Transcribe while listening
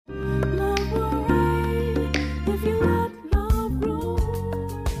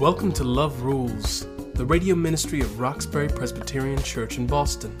Welcome to Love Rules, the radio ministry of Roxbury Presbyterian Church in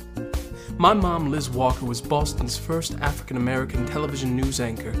Boston. My mom, Liz Walker, was Boston's first African-American television news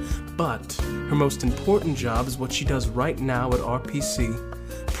anchor, but her most important job is what she does right now at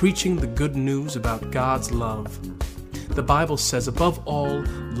RPC, preaching the good news about God's love. The Bible says, above all,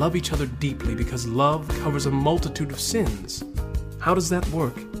 love each other deeply because love covers a multitude of sins. How does that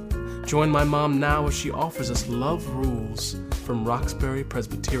work? Join my mom now as she offers us Love Rules from Roxbury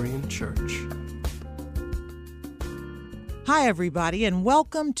Presbyterian Church. Hi, everybody, and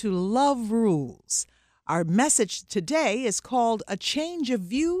welcome to Love Rules. Our message today is called A Change of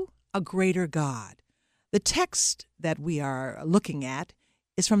View, a Greater God. The text that we are looking at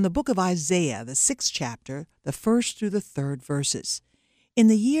is from the book of Isaiah, the 6th chapter, the 1st through the 3rd verses. In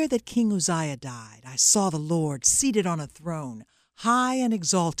the year that King Uzziah died, I saw the Lord seated on a throne, high and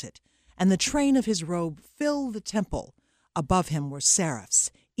exalted, and the train of his robe filled the temple. Above him were seraphs,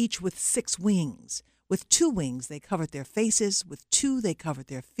 each with 6 wings. With 2 wings they covered their faces, with 2 they covered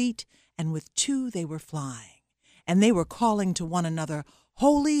their feet, and with 2 they were flying. And they were calling to one another,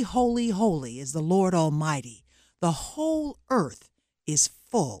 Holy, holy, holy is the Lord Almighty. The whole earth is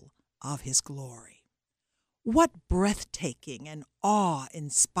full of his glory. What breathtaking and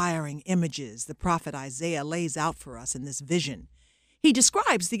awe-inspiring images the prophet Isaiah lays out for us in this vision. He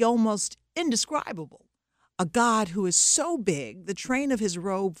describes the almost indescribable, a God who is so big the train of his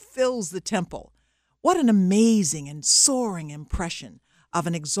robe fills the temple. What an amazing and soaring impression of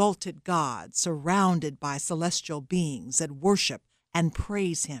an exalted God surrounded by celestial beings that worship and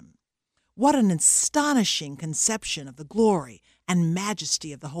praise him. What an astonishing conception of the glory and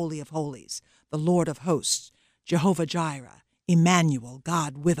majesty of the Holy of Holies, the Lord of hosts, Jehovah Jireh, Emmanuel,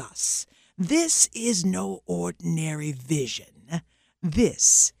 God with us. This is no ordinary vision.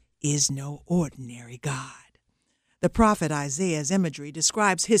 This is no ordinary God. The prophet Isaiah's imagery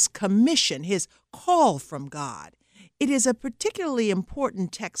describes his commission, his call from God. It is a particularly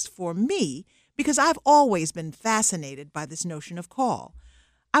important text for me because I've always been fascinated by this notion of call.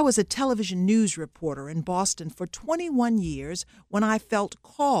 I was a television news reporter in Boston for 21 years when I felt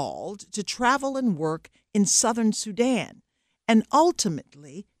called to travel and work in southern Sudan and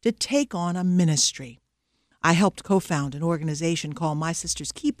ultimately to take on a ministry. I helped co-found an organization called My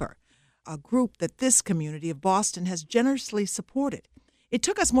Sister's Keeper, a group that this community of Boston has generously supported. It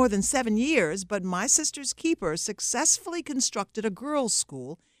took us more than 7 years, but My Sister's Keeper successfully constructed a girls'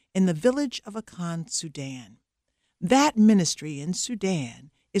 school in the village of Akan, Sudan. That ministry in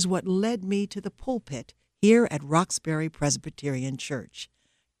Sudan is what led me to the pulpit here at Roxbury Presbyterian Church.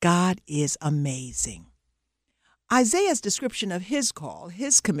 God is amazing. Isaiah's description of his call,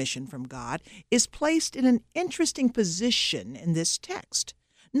 his commission from God, is placed in an interesting position in this text.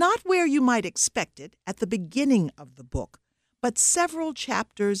 Not where you might expect it at the beginning of the book, but several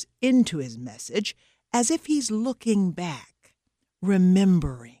chapters into his message, as if he's looking back,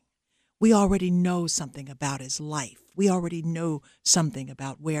 remembering. We already know something about his life. We already know something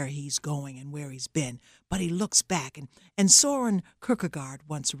about where he's going and where he's been. But he looks back, and Soren Kierkegaard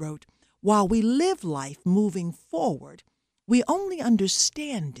once wrote, while we live life moving forward, we only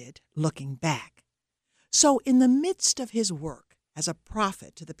understand it looking back. So in the midst of his work as a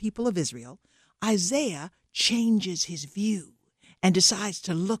prophet to the people of Israel, Isaiah changes his view and decides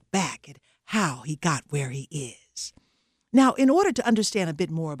to look back at how he got where he is. Now, in order to understand a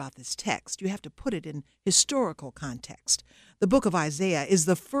bit more about this text, you have to put it in historical context. The book of Isaiah is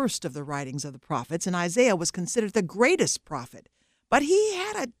the first of the writings of the prophets, and Isaiah was considered the greatest prophet. But he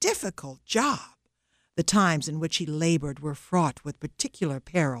had a difficult job. The times in which he labored were fraught with particular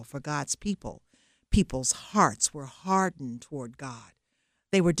peril for God's people. People's hearts were hardened toward God.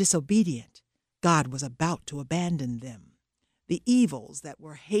 They were disobedient. God was about to abandon them. The evils that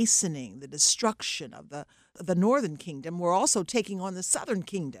were hastening the destruction of the northern kingdom were also taking on the southern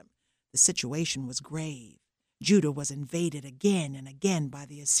kingdom. The situation was grave. Judah was invaded again and again by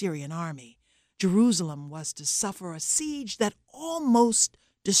the Assyrian army. Jerusalem was to suffer a siege that almost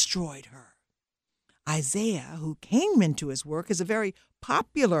destroyed her. Isaiah, who came into his work as a very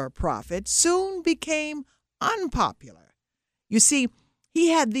popular prophet, soon became unpopular. You see, he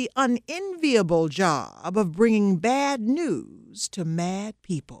had the unenviable job of bringing bad news to mad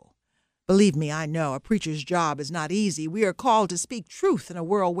people. Believe me, I know a preacher's job is not easy. We are called to speak truth in a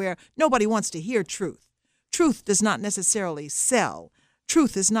world where nobody wants to hear truth. Truth does not necessarily sell.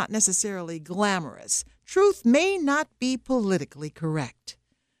 Truth is not necessarily glamorous. Truth may not be politically correct.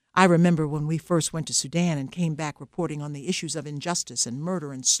 I remember when we first went to Sudan and came back reporting on the issues of injustice and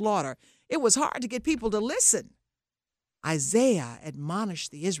murder and slaughter, it was hard to get people to listen. Isaiah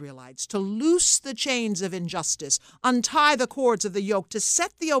admonished the Israelites to loose the chains of injustice, untie the cords of the yoke, to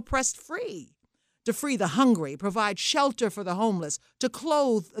set the oppressed free, to free the hungry, provide shelter for the homeless, to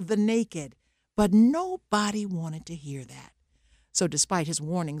clothe the naked. But nobody wanted to hear that. So despite his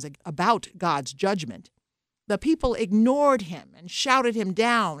warnings about God's judgment, the people ignored him and shouted him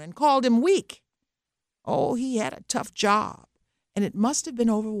down and called him weak. Oh, he had a tough job, and it must have been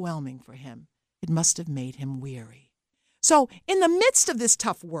overwhelming for him. It must have made him weary. So in the midst of this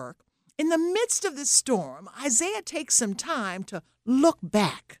tough work, in the midst of this storm, Isaiah takes some time to look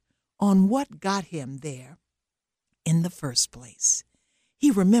back on what got him there in the first place.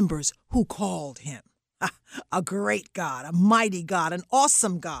 He remembers who called him. A great God, a mighty God, an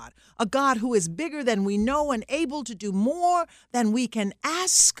awesome God, a God who is bigger than we know and able to do more than we can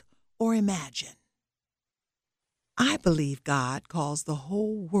ask or imagine. I believe God calls the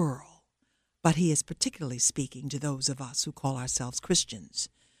whole world, but he is particularly speaking to those of us who call ourselves Christians.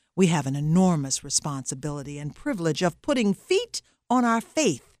 We have an enormous responsibility and privilege of putting feet on our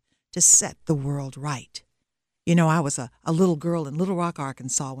faith to set the world right. You know, I was a little girl in Little Rock,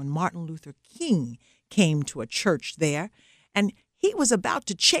 Arkansas, when Martin Luther King came to a church there, and he was about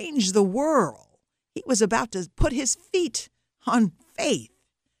to change the world. He was about to put his feet on faith,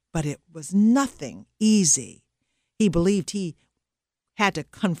 but it was nothing easy. He believed he had to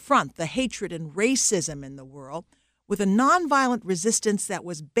confront the hatred and racism in the world with a nonviolent resistance that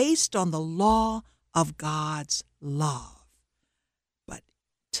was based on the law of God's love. But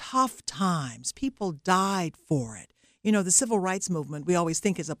tough times, people died for it. You know, the civil rights movement, we always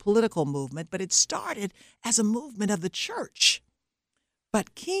think is a political movement, but it started as a movement of the church.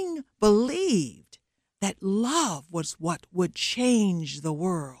 But King believed that love was what would change the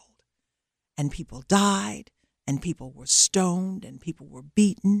world. And people died, and people were stoned, and people were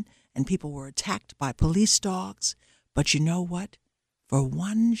beaten, and people were attacked by police dogs. But you know what? For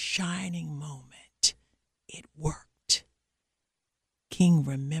one shining moment, it worked. King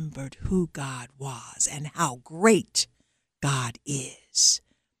remembered who God was and how great God is.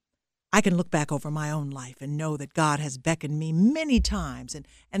 I can look back over my own life and know that God has beckoned me many times,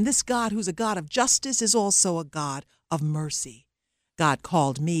 and this God, who's a God of justice, is also a God of mercy. God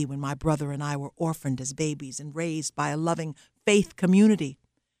called me when my brother and I were orphaned as babies and raised by a loving faith community.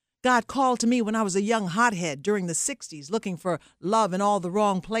 God called to me when I was a young hothead during the 60s, looking for love in all the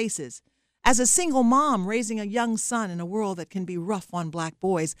wrong places. As a single mom raising a young son in a world that can be rough on black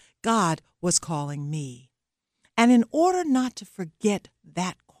boys, God was calling me. And in order not to forget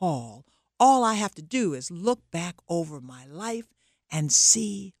that call, all I have to do is look back over my life and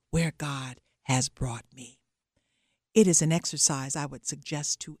see where God has brought me. It is an exercise I would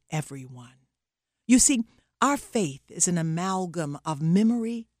suggest to everyone. You see, our faith is an amalgam of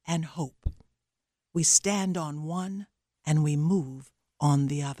memory and hope. We stand on one and we move on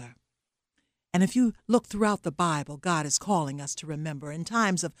the other. And if you look throughout the Bible, God is calling us to remember. In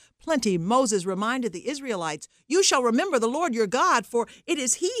times of plenty, Moses reminded the Israelites, "You shall remember the Lord your God, for it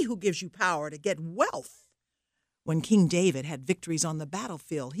is he who gives you power to get wealth." When King David had victories on the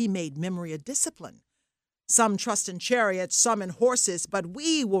battlefield, he made memory a discipline. Some trust in chariots, some in horses, but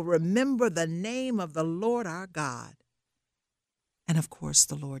we will remember the name of the Lord our God. And of course,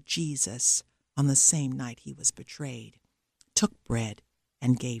 the Lord Jesus, on the same night he was betrayed, took bread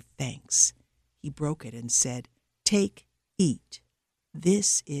and gave thanks. He broke it and said, "Take, eat.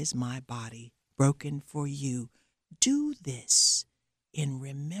 This is my body broken for you. Do this in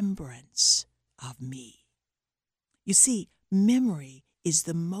remembrance of me." You see, memory is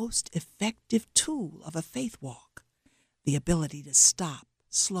the most effective tool of a faith walk. The ability to stop,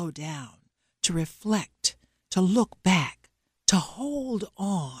 slow down, to reflect, to look back, to hold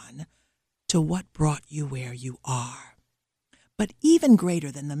on to what brought you where you are. But even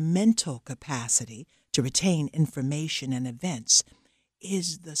greater than the mental capacity to retain information and events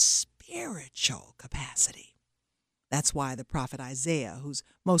is the spiritual capacity. That's why the prophet Isaiah, whose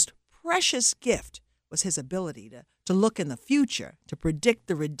most precious gift was his ability to look in the future, to predict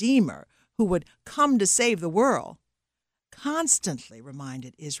the Redeemer who would come to save the world, constantly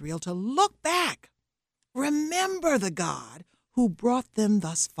reminded Israel to look back. Remember the God who brought them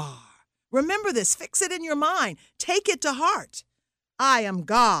thus far. Remember this, fix it in your mind, take it to heart. I am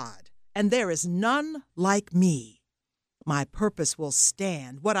God, and there is none like me. My purpose will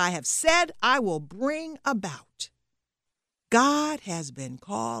stand. What I have said, I will bring about. God has been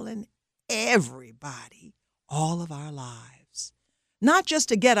calling everybody all of our lives, not just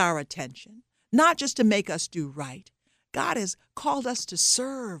to get our attention, not just to make us do right. God has called us to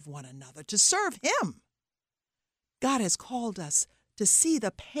serve one another, to serve him. God has called us to see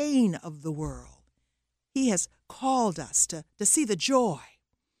the pain of the world He has called us to see the joy.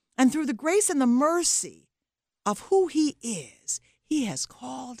 And through the grace and the mercy of who He is, He has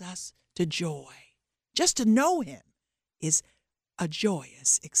called us to joy. Just to know Him is a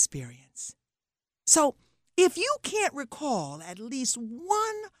joyous experience. So if you can't recall at least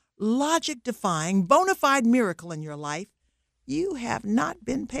one logic-defying, bona fide miracle in your life, you have not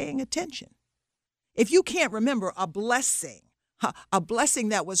been paying attention. If you can't remember a blessing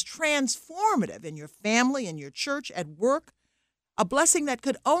that was transformative in your family, in your church, at work, a blessing that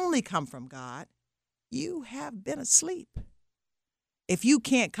could only come from God, you have been asleep. If you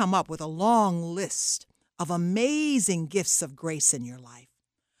can't come up with a long list of amazing gifts of grace in your life,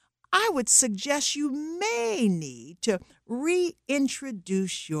 I would suggest you may need to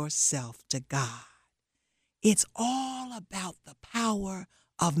reintroduce yourself to God. It's all about the power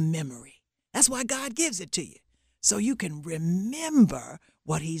of memory. That's why God gives it to you, so you can remember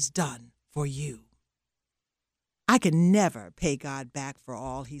what He's done for you. I can never pay God back for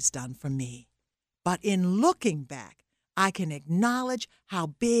all He's done for me, but in looking back, I can acknowledge how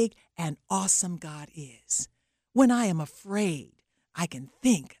big and awesome God is. When I am afraid, I can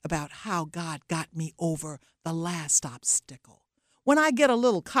think about how God got me over the last obstacle. When I get a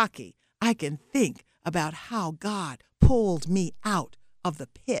little cocky, I can think about how God pulled me out of the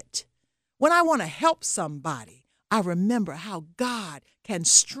pit. When I want to help somebody, I remember how God can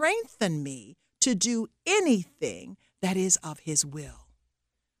strengthen me to do anything that is of His will.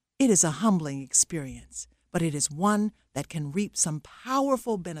 It is a humbling experience, but it is one that can reap some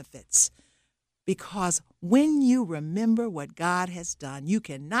powerful benefits, because when you remember what God has done, you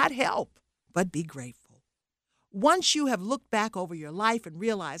cannot help but be grateful. Once you have looked back over your life and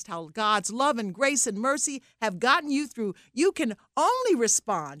realized how God's love and grace and mercy have gotten you through, you can only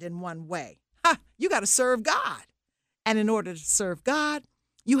respond in one way. You got to serve God. And in order to serve God,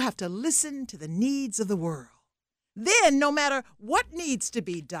 you have to listen to the needs of the world. Then, no matter what needs to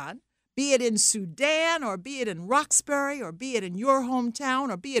be done, be it in Sudan or be it in Roxbury or be it in your hometown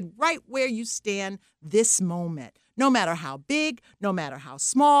or be it right where you stand this moment, no matter how big, no matter how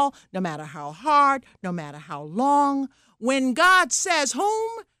small, no matter how hard, no matter how long, when God says,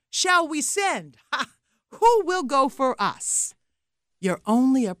 "Whom shall we send?" Who will go for us? Your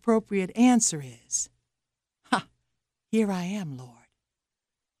only appropriate answer is, "Here I am, Lord.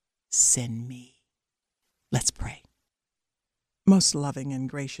 Send me." Let's pray. Most loving and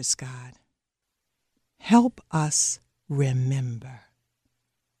gracious God, help us remember.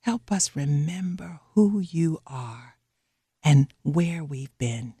 Help us remember who you are and where we've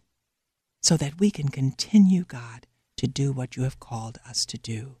been, so that we can continue, God, to do what you have called us to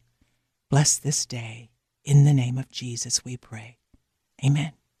do. Bless this day. In the name of Jesus, we pray.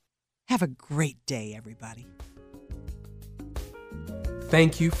 Amen. Have a great day, everybody.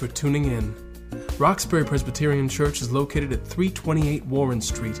 Thank you for tuning in. Roxbury Presbyterian Church is located at 328 Warren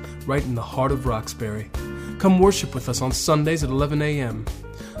Street, right in the heart of Roxbury. Come worship with us on Sundays at 11 a.m.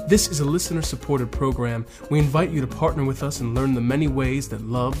 This is a listener-supported program. We invite you to partner with us and learn the many ways that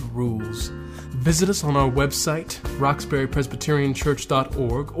love rules. Visit us on our website,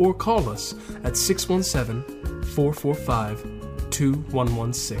 roxburypresbyterianchurch.org, or call us at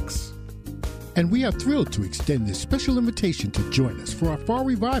 617-445-2116. And we are thrilled to extend this special invitation to join us for our fall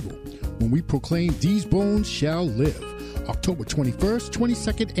revival, when we proclaim These Bones Shall Live, October 21st,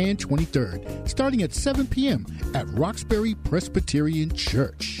 22nd, and 23rd, starting at 7 p.m. at Roxbury Presbyterian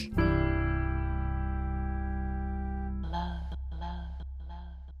Church.